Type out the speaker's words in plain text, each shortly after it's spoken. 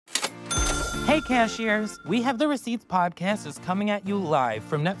Hey, cashiers! We Have the Receipts podcast is coming at you live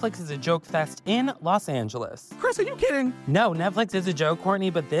from Netflix's A Joke Fest in Los Angeles. Chris, are you kidding? No, Netflix is a joke, Courtney,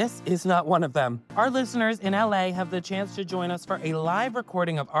 but this is not one of them. Our listeners in LA have the chance to join us for a live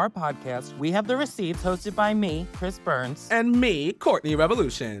recording of our podcast, We Have the Receipts, hosted by me, Chris Burns. And me, Courtney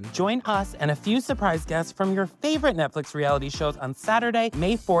Revolution. Join us and a few surprise guests from your favorite Netflix reality shows on Saturday,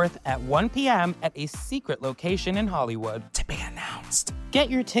 May 4th at 1 p.m. at a secret location in Hollywood. To be announced. Get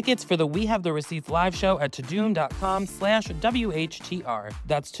your tickets for the We Have the Receipts live show at tudum.com/WHTR.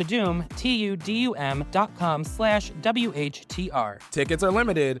 That's Tudum, TUDUM.com/WHTR. Tickets are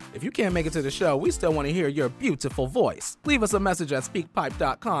limited. If you can't make it to the show, we still want to hear your beautiful voice. Leave us a message at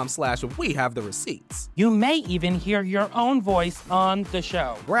speakpipe.com/We Have the Receipts. You may even hear your own voice on the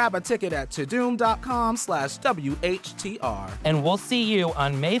show. Grab a ticket at tudum.com/WHTR. And we'll see you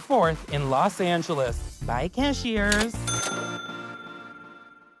on May 4th in Los Angeles. Bye, cashiers.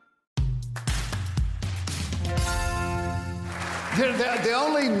 The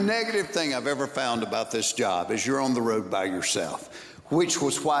only negative thing I've ever found about this job is you're on the road by yourself, which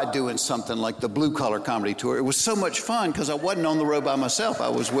was why doing something like the Blue Collar Comedy Tour, it was so much fun because I wasn't on the road by myself. I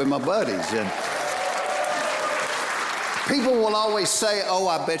was with my buddies. And people will always say, oh,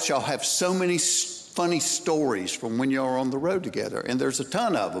 I bet y'all have so many funny stories from when y'all are on the road together. And there's a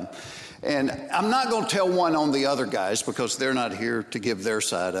ton of them. And I'm not going to tell one on the other guys because they're not here to give their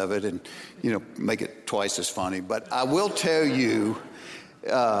side of it and, make it twice as funny. But I will tell you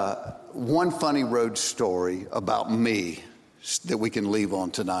one funny road story about me that we can leave on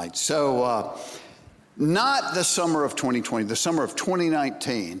tonight. So not the summer of 2020, the summer of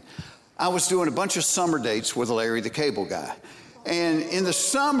 2019, I was doing a bunch of summer dates with Larry the Cable Guy. And in the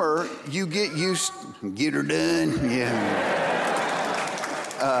summer, you get used, get her done, yeah.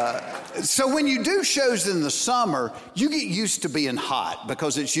 So when you do shows in the summer, you get used to being hot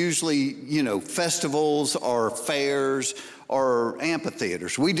because it's usually, festivals or fairs or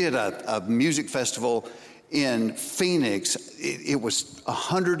amphitheaters. We did a music festival in Phoenix. It was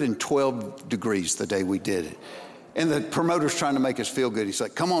 112 degrees the day we did it. And the promoter's trying to make us feel good. He's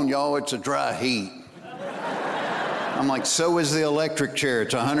like, come on, y'all, it's a dry heat. I'm like, so is the electric chair.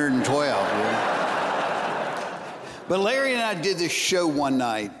 It's 112. But Larry and I did this show one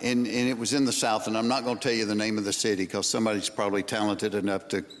night, and it was in the South, and I'm not going to tell you the name of the city because somebody's probably talented enough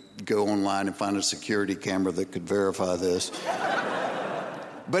to go online and find a security camera that could verify this.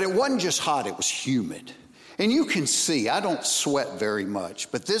 But it wasn't just hot, it was humid. And you can see, I don't sweat very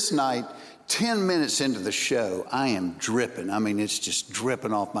much, but this night, 10 minutes into the show, I am dripping. I mean, it's just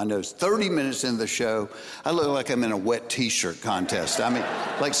dripping off my nose. 30 minutes into the show, I look like I'm in a wet t-shirt contest. I mean,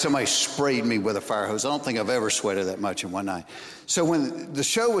 like somebody sprayed me with a fire hose. I don't think I've ever sweated that much in one night. So when the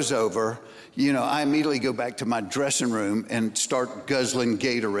show was over, I immediately go back to my dressing room and start guzzling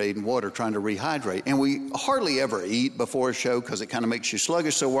Gatorade and water, trying to rehydrate. And we hardly ever eat before a show because it kind of makes you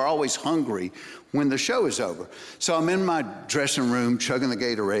sluggish, so we're always hungry when the show is over. So I'm in my dressing room chugging the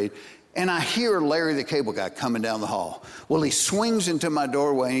Gatorade, and I hear Larry the Cable Guy coming down the hall. Well, he swings into my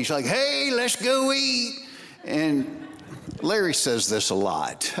doorway and he's like, hey, let's go eat. And Larry says this a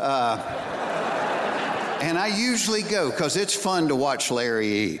lot. And I usually go because it's fun to watch Larry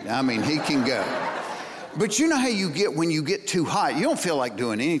eat. I mean, he can go. But you know how you get when you get too hot, you don't feel like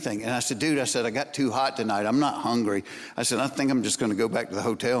doing anything. And I said, dude, I got too hot tonight. I'm not hungry. I said, I think I'm just going to go back to the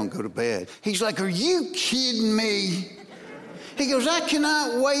hotel and go to bed. He's like, are you kidding me? He goes, I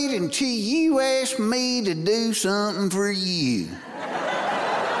cannot wait until you ask me to do something for you.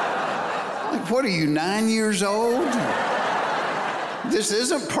 Like, what are you, 9 years old? This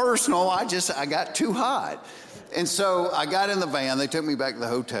isn't personal. I got too hot. And so I got in the van. They took me back to the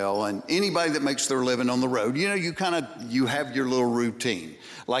hotel. And anybody that makes their living on the road, you have your little routine.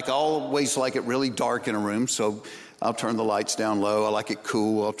 Like I always like it really dark in a room. So I'll turn the lights down low. I like it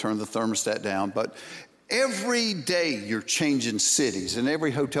cool. I'll turn the thermostat down. But every day you're changing cities, and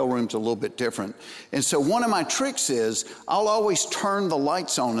every hotel room's a little bit different. And so one of my tricks is I'll always turn the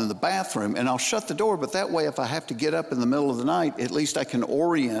lights on in the bathroom, and I'll shut the door, but that way if I have to get up in the middle of the night, at least I can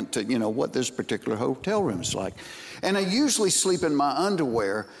orient to, what this particular hotel room is like. And I usually sleep in my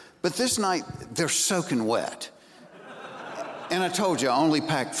underwear, but this night they're soaking wet. And I told you, I only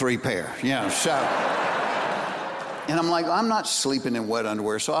packed 3 pair, so... And I'm like, I'm not sleeping in wet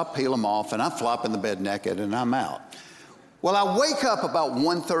underwear, so I peel them off, and I flop in the bed naked, and I'm out. Well, I wake up about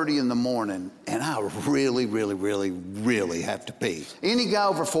 1:30 in the morning, and I really, really, really, really have to pee. Any guy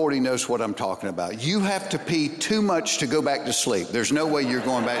over 40 knows what I'm talking about. You have to pee too much to go back to sleep. There's no way you're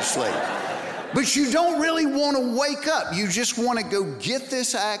going back to sleep. But you don't really want to wake up. You just want to go get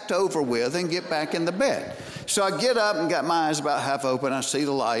this act over with and get back in the bed. So I get up and got my eyes about half open. I see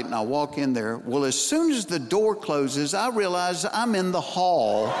the light and I walk in there. Well, as soon as the door closes, I realize I'm in the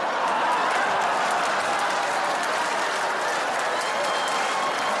hall.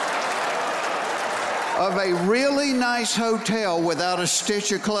 Of a really nice hotel without a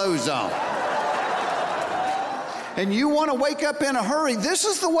stitch of clothes on. And you want to wake up in a hurry, this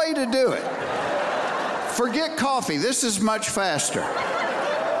is the way to do it. Forget coffee, this is much faster.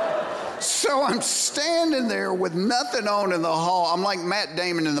 So I'm standing there with nothing on in the hall. I'm like Matt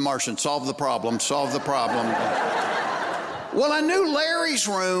Damon in The Martian, solve the problem, solve the problem. Well, I knew Larry's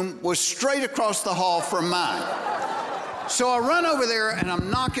room was straight across the hall from mine. So I run over there and I'm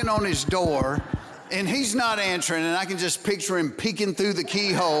knocking on his door and he's not answering, and I can just picture him peeking through the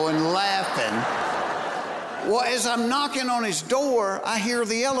keyhole and laughing. Well, as I'm knocking on his door, I hear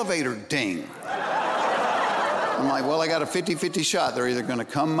the elevator ding. I'm like, well, I got a 50-50 shot. They're either gonna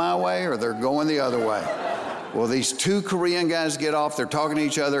come my way or they're going the other way. Well, these two Korean guys get off, they're talking to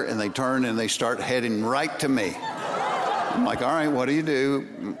each other, and they turn and they start heading right to me. I'm like, all right, what do you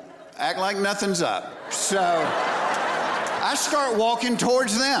do? Act like nothing's up. So I start walking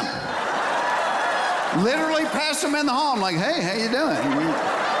towards them. Literally pass them in the hall. I'm like, hey, how you doing?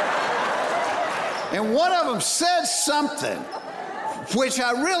 And one of them said something, which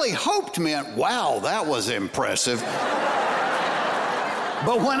I really hoped meant, wow, that was impressive.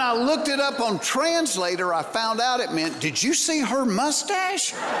 But when I looked it up on Translator, I found out it meant, did you see her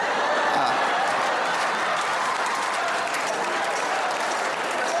mustache?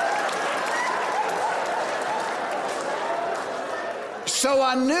 So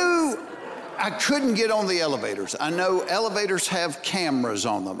I knew I couldn't get on the elevators. I know elevators have cameras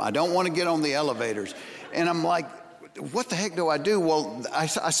on them. I don't want to get on the elevators. And I'm like, what the heck do I do? Well, I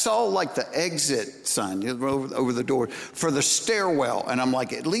saw like the exit sign over the door for the stairwell. And I'm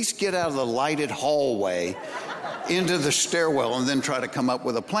like, at least get out of the lighted hallway into the stairwell and then try to come up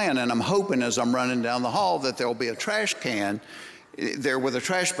with a plan. And I'm hoping as I'm running down the hall that there'll be a trash can there with a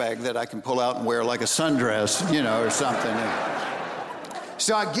trash bag that I can pull out and wear like a sundress, or something.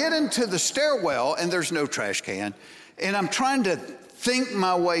 So I get into the stairwell and there's no trash can. And I'm trying to think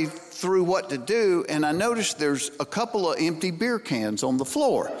my way through what to do, and I noticed there's a couple of empty beer cans on the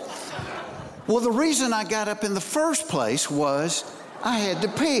floor. Well, the reason I got up in the first place was I had to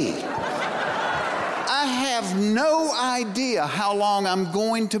pee. I have no idea how long I'm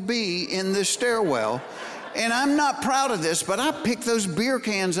going to be in this stairwell, and I'm not proud of this, but I picked those beer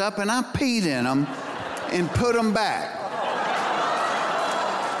cans up and I peed in them and put them back.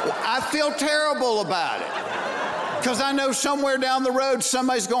 I feel terrible about it. Because I know somewhere down the road,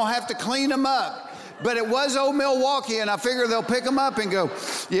 somebody's going to have to clean them up. But it was old Milwaukee, and I figure they'll pick them up and go,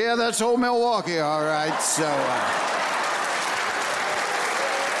 yeah, that's old Milwaukee, all right. So,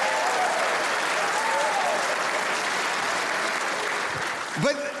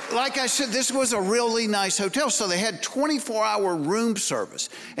 but like I said, this was a really nice hotel, so they had 24-hour room service.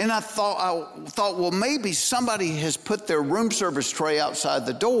 And I thought, well, maybe somebody has put their room service tray outside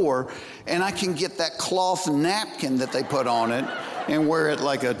the door, and I can get that cloth napkin that they put on it and wear it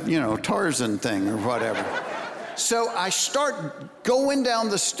like a, Tarzan thing or whatever. So I start going down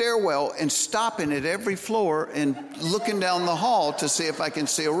the stairwell and stopping at every floor and looking down the hall to see if I can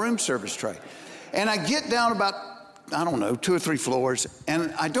see a room service tray. And I get down about 2 or 3 floors,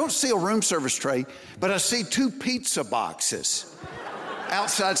 and I don't see a room service tray, but I see 2 pizza boxes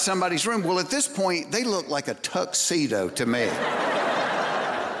outside somebody's room. Well, at this point, they look like a tuxedo to me.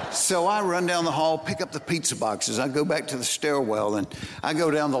 So I run down the hall, pick up the pizza boxes. I go back to the stairwell, and I go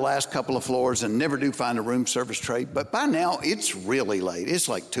down the last couple of floors and never do find a room service tray. But by now, it's really late. It's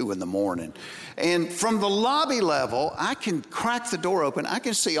like 2 a.m. And from the lobby level, I can crack the door open. I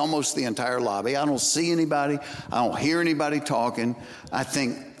can see almost the entire lobby. I don't see anybody. I don't hear anybody talking. I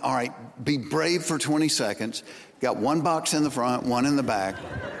think, all right, be brave for 20 seconds. Got 1 box in the front, 1 in the back,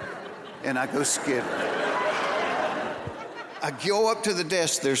 and I go skid. I go up to the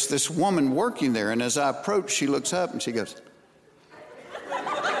desk. There's this woman working there, and as I approach, she looks up and she goes,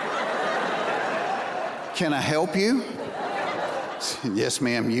 "Can I help you?" I said, "Yes,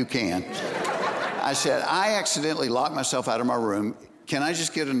 ma'am, you can." I said, "I accidentally locked myself out of my room. Can I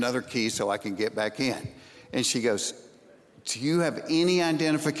just get another key so I can get back in?" And she goes, "Do you have any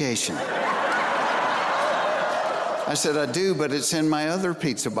identification?" I said, "I do, but it's in my other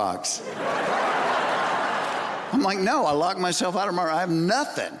pizza box." I'm like, "No, I locked myself out of my room. I have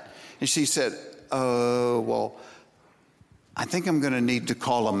nothing." And she said, "Oh, well, I think I'm going to need to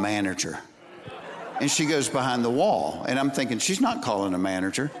call a manager." And she goes behind the wall. And I'm thinking, she's not calling a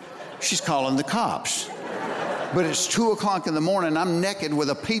manager. She's calling the cops. But it's 2 o'clock in the morning. I'm naked with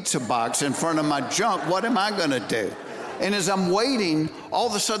a pizza box in front of my junk. What am I going to do? And as I'm waiting, all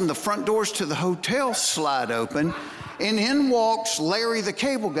of a sudden the front doors to the hotel slide open, and in walks Larry the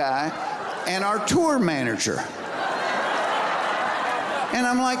Cable Guy and our tour manager. And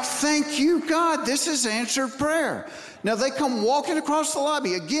I'm like, thank you, God, this is answered prayer. Now they come walking across the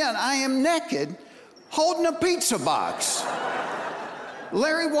lobby. Again, I am naked, holding a pizza box.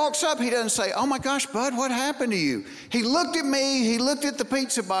 Larry walks up, he doesn't say, oh my gosh, bud, what happened to you? He looked at me, he looked at the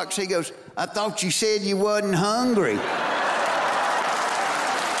pizza box, he goes, I thought you said you wasn't hungry.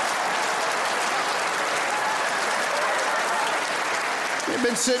 They've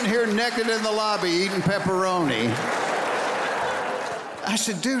been sitting here naked in the lobby eating pepperoni. I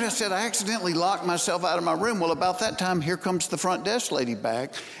said, dude, I accidentally locked myself out of my room. Well, about that time, here comes the front desk lady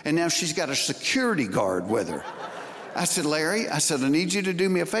back, and now she's got a security guard with her. I said, Larry, I need you to do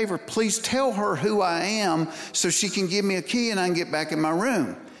me a favor. Please tell her who I am so she can give me a key and I can get back in my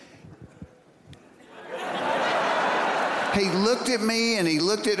room. He looked at me and he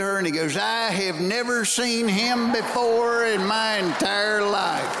looked at her and he goes, I have never seen him before in my entire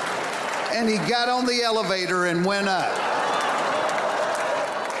life. And he got on the elevator and went up.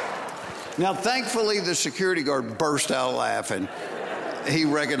 Now, thankfully, the security guard burst out laughing. He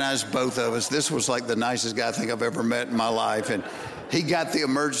recognized both of us. This was like the nicest guy I think I've ever met in my life. And he got the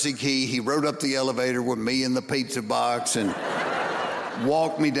emergency key. He rode up the elevator with me in the pizza box and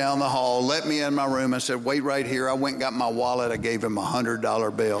walked me down the hall, let me in my room. I said, wait right here. I went and got my wallet. I gave him a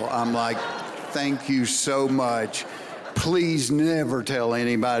 $100 bill. I'm like, thank you so much. Please never tell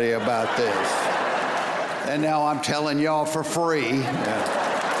anybody about this. And now I'm telling y'all for free. Yeah.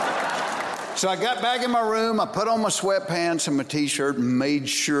 So I got back in my room, I put on my sweatpants and my t-shirt and made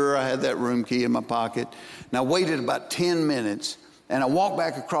sure I had that room key in my pocket. And I waited about 10 minutes and I walked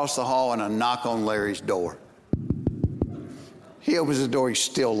back across the hall and I knock on Larry's door. He opens the door, he's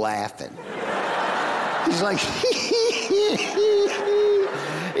still laughing. He's like,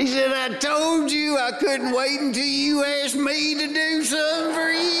 he said, I told you I couldn't wait until you asked me to do something for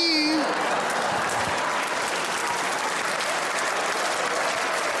you.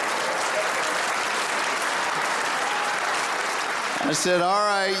 I said, all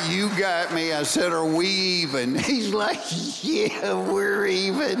right, you got me. I said, are we even? He's like, yeah, we're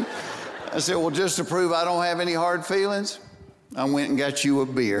even. I said, well, just to prove I don't have any hard feelings, I went and got you a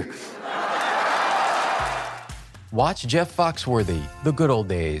beer. Watch Jeff Foxworthy, The Good Old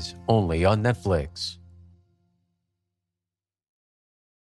Days, only on Netflix.